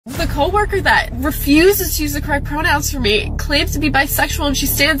The coworker that refuses to use the correct pronouns for me claims to be bisexual, and she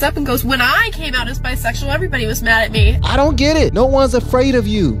stands up and goes, when I came out as bisexual, everybody was mad at me. I don't get it. No one's afraid of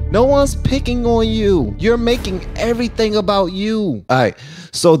you. No one's picking on you. You're making everything about you. All right.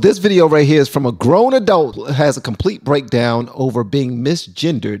 So this video right here is from a grown adult who has a complete breakdown over being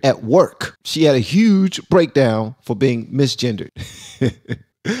misgendered at work. She had a huge breakdown for being misgendered.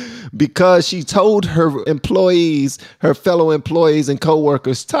 Because she told her employees, her fellow employees and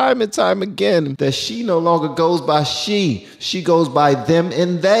coworkers time and time again that she no longer goes by she goes by them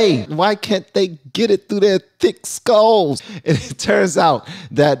and they. Why can't they get it through their thick skulls? And it turns out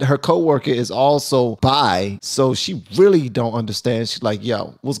that her coworker is also bi, so she really don't understand. She's like,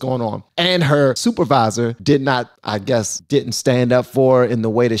 yo, what's going on? And her supervisor did not, I guess, didn't stand up for her in the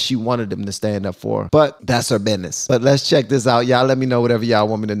way that she wanted them to stand up for her. But that's her business. But let's check this out. Y'all let me know whatever y'all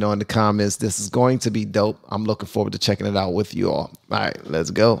want me to know in the comments. This is going to be dope. I'm looking forward to checking it out with you all. All right, let's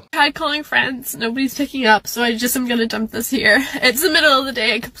go. Tried calling friends. Nobody's picking up, so I'm gonna dump this here. It's the middle of the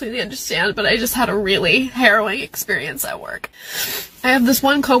day. I completely understand, but I just had a really harrowing experience at work. I have this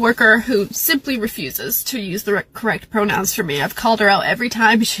one coworker who simply refuses to use the correct pronouns for me. I've called her out every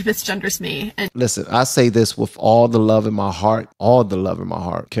time she misgenders me. And listen, I say this with all the love in my heart,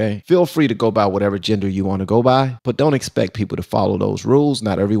 okay? Feel free to go by whatever gender you want to go by, but don't expect people to follow those rules.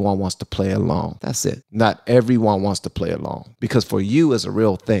 Not everyone wants to play along. That's it. Not everyone wants to play along, because for you is a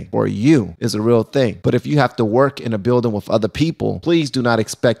real thing. For you is a real thing. But if you have to work in a building with other people, please do not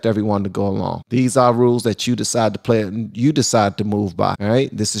expect everyone to go along. These are rules that you decide to play and you decide to move by. All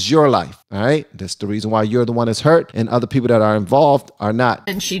right, this is your life. All right, that's the reason why you're the one that's hurt and other people that are involved are not.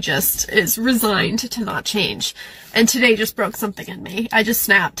 And she just is resigned to not change. And today just broke something in me. I just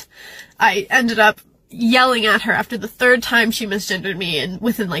snapped. I ended up yelling at her after the third time she misgendered me, and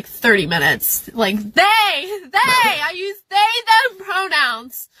within like 30 minutes, like, I use they, them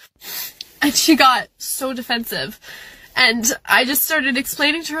pronouns. And she got so defensive. And I just started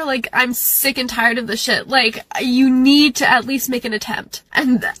explaining to her, like, I'm sick and tired of this shit. Like, you need to at least make an attempt.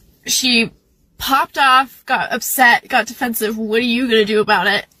 And she popped off, got upset, got defensive. What are you gonna do about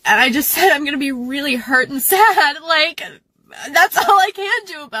it? And I just said, I'm gonna be really hurt and sad. Like, that's all I can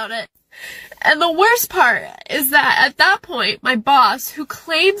do about it. And the worst part is that at that point, my boss, who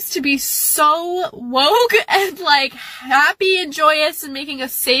claims to be so woke and like happy and joyous and making a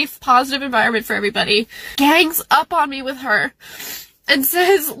safe, positive environment for everybody, gangs up on me with her and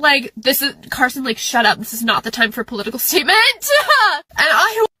says, like, this is, Carson, like, shut up. This is not the time for a political statement. And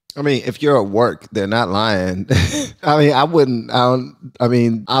I mean, if you're at work, they're not lying. They're not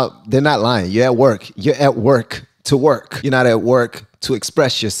lying. You're at work. You're at work to work. You're not at work to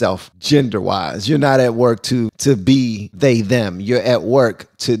express yourself gender-wise. You're not at work to be they, them. You're at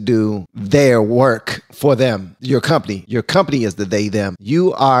work to do their work for them. Your company is the they, them.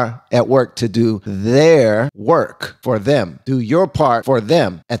 You are at work to do their work for them. Do your part for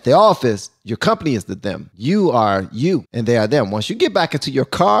them. At the office, your company is the them. You are you and they are them. Once you get back into your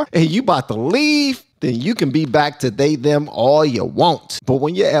car and you about to leave, then you can be back to they, them all you want. But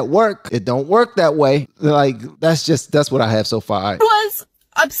when you're at work, it don't work that way. Like, that's what I have so far. I was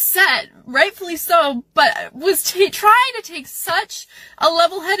upset, rightfully so, but was trying to take such a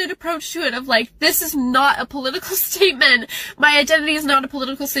level-headed approach to it of like, this is not a political statement. My identity is not a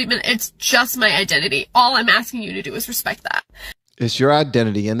political statement. It's just my identity. All I'm asking you to do is respect that. It's your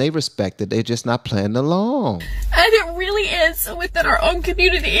identity, and they respect it. They're just not playing along. And it really is within our own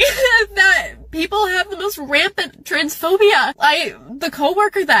community that people have the most rampant transphobia. The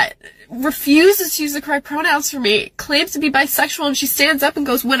coworker that refuses to use the correct pronouns for me claims to be bisexual, and she stands up and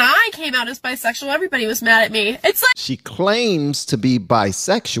goes, when I came out as bisexual, everybody was mad at me. It's like, she claims to be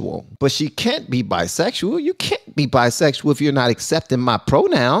bisexual, but she can't be bisexual. You can't be bisexual if you're not accepting my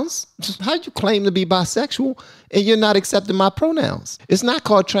pronouns. How do you claim to be bisexual and you're not accepting my pronouns? It's not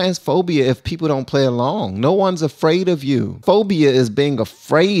called transphobia if people don't play along. No one's afraid of you. Phobia is being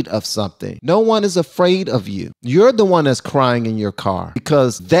afraid of something. No one is afraid of you. You're the one that's crying in your car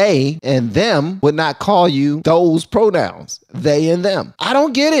because they and them would not call you those pronouns. They and them. I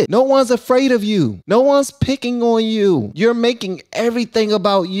don't get it. No one's afraid of you. No one's picking on you. You're making everything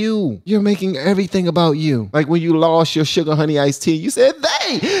about you. You're making everything about you. Like when you lost your sugar honey iced tea, you said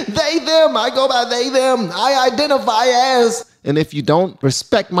they, them. I go by they, them. I identify as. And if you don't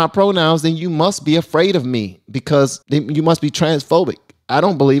respect my pronouns, then you must be afraid of me because you must be transphobic. I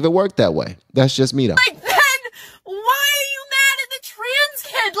don't believe it worked that way. That's just me though. Like, then why are you mad at the trans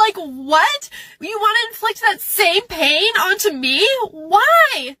kid? Like, what? You want to inflict that same pain onto me?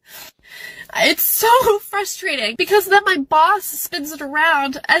 Why? It's so frustrating because then my boss spins it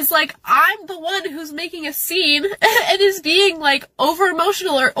around as like I'm the one who's making a scene and is being like over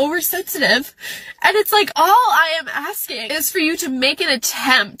emotional or oversensitive. And it's like, all I am asking is for you to make an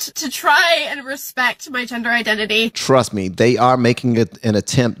attempt to try and respect my gender identity. Trust me, they are making an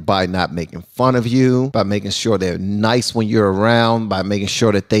attempt by not making fun of you, by making sure they're nice when you're around, by making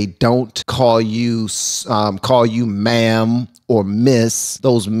sure that they don't call you ma'am or miss,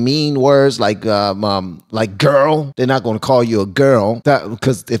 those mean words like girl. They're not going to call you a girl,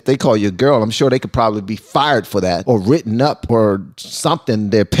 because if they call you a girl, I'm sure they could probably be fired for that or written up or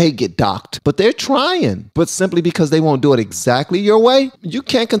something. Their pay get docked. But they're trying. But simply because they won't do it exactly your way, you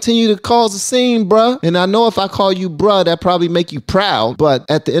can't continue to cause a scene, bruh. And I know if I call you bruh, that probably make you proud. But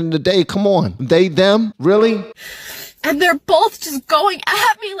at the end of the day, come on. They, them, really? And they're both just going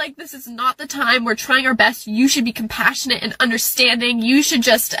at me like this is not the time. We're trying our best. You should be compassionate and understanding. You should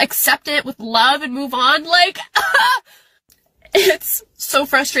just accept it with love and move on. Like, it's so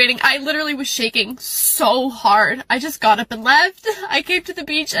frustrating. I literally was shaking so hard. I just got up and left. I came to the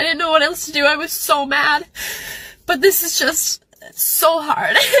beach. I didn't know what else to do. I was so mad. But this is just so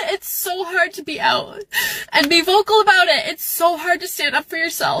hard. It's so hard to be out and be vocal about it. It's so hard to stand up for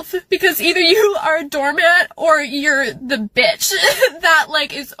yourself because either you are a doormat or you're the bitch that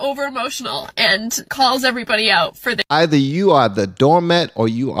like is over emotional and calls everybody out for the— Either you are the doormat or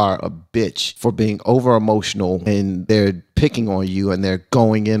you are a bitch for being over emotional and they're picking on you and they're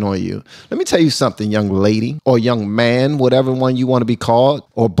going in on you. Let me tell you something, young lady or young man, whatever one you want to be called,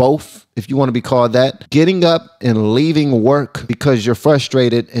 or both, if you want to be called that. Getting up and leaving work because you're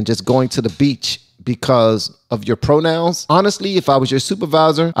frustrated and just going to the beach because of your pronouns. Honestly, if I was your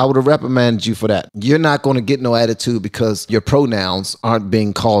supervisor, I would have reprimanded you for that. You're not going to get no attitude because your pronouns aren't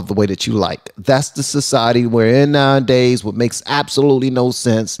being called the way that you like. That's the society we're in nowadays, what makes absolutely no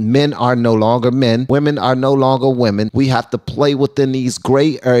sense. Men are no longer men. Women are no longer women. We have to play within these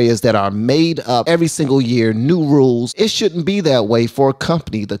gray areas that are made up every single year, new rules. It shouldn't be that way for a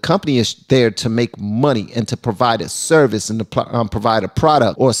company. The company is there to make money and to provide a service and to provide a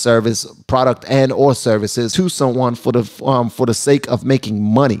product or service, product and or services to someone for the sake of making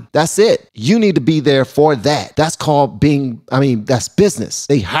money. That's it. You need to be there for that. That's called being, that's business.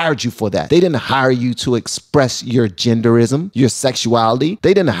 They hired you for that. They didn't hire you to express your genderism, your sexuality.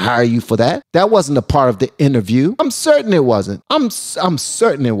 They didn't hire you for that. That wasn't a part of the interview. I'm certain it wasn't. I'm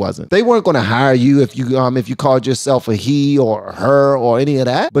certain it wasn't. They weren't going to hire you if you called yourself a he or a her or any of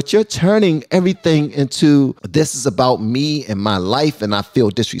that. But you're turning everything into, this is about me and my life and I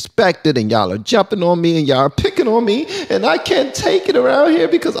feel disrespected and y'all are jumping on me and y'all are picking on me and I can't take it around here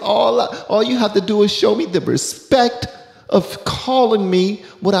because all you have to do is show me the respect of calling me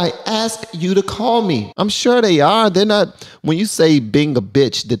what I ask you to call me. I'm sure they are. They're not. When you say being a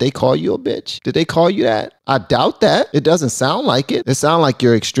bitch, did they call you a bitch? Did they call you that? I doubt that. It doesn't sound like it. It sounds like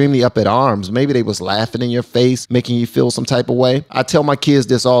you're extremely up at arms. Maybe they was laughing in your face, making you feel some type of way. I tell my kids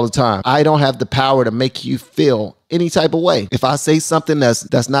this all the time. I don't have the power to make you feel any type of way. If I say something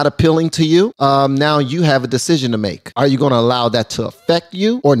that's not appealing to you, now you have a decision to make. Are you going to allow that to affect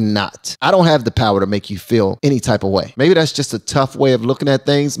you or not? I don't have the power to make you feel any type of way. Maybe that's just a tough way of looking at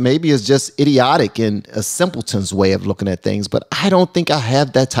things. Maybe it's just idiotic and a simpleton's way of looking at things, but I don't think I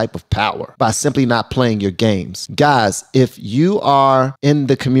have that type of power by simply not playing your games. Guys, if you are in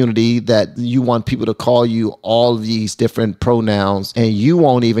the community that you want people to call you all these different pronouns and you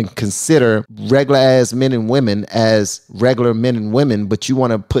won't even consider regular ass men and women as regular men and women, but you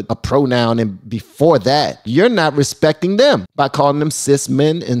want to put a pronoun in before that, you're not respecting them by calling them cis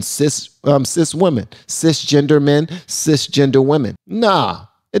men and cis women, cisgender men, cisgender women. Nah.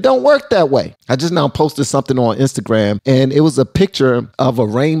 It don't work that way. I just now posted something on Instagram and it was a picture of a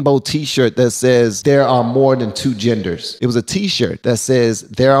rainbow t-shirt that says there are more than two genders. It was a t-shirt that says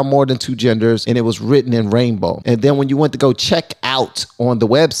there are more than two genders and it was written in rainbow. And then when you went to go check out on the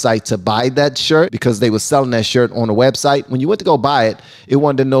website to buy that shirt, because they were selling that shirt on the website, when you went to go buy it, it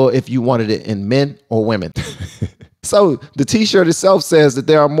wanted to know if you wanted it in men or women. So the t-shirt itself says that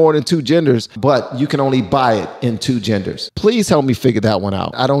there are more than two genders, but you can only buy it in two genders. Please help me figure that one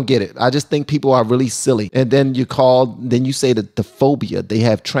out. I don't get it. I just think people are really silly. And then you say that the phobia, they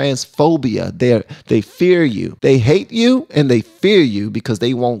have transphobia. They fear you. They hate you and they fear you because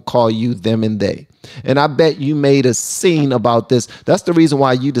they won't call you them and they. And I bet you made a scene about this. That's the reason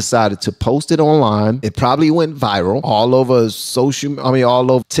why you decided to post it online. It probably went viral all over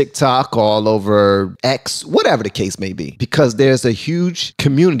all over TikTok, all over X, whatever the case may be, because there's a huge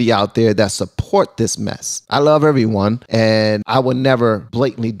community out there that support this mess. I love everyone, and I would never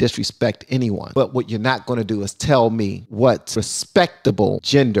blatantly disrespect anyone. But what you're not going to do is tell me what respectable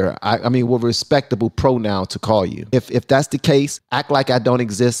gender, what respectable pronoun to call you. If that's the case, act like I don't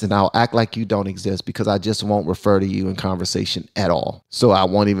exist, and I'll act like you don't exist, because I just won't refer to you in conversation at all. So I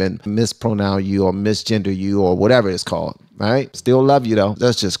won't even mispronounce you or misgender you or whatever it's called. All right? Still love you though.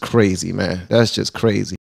 That's just crazy, man. That's just crazy.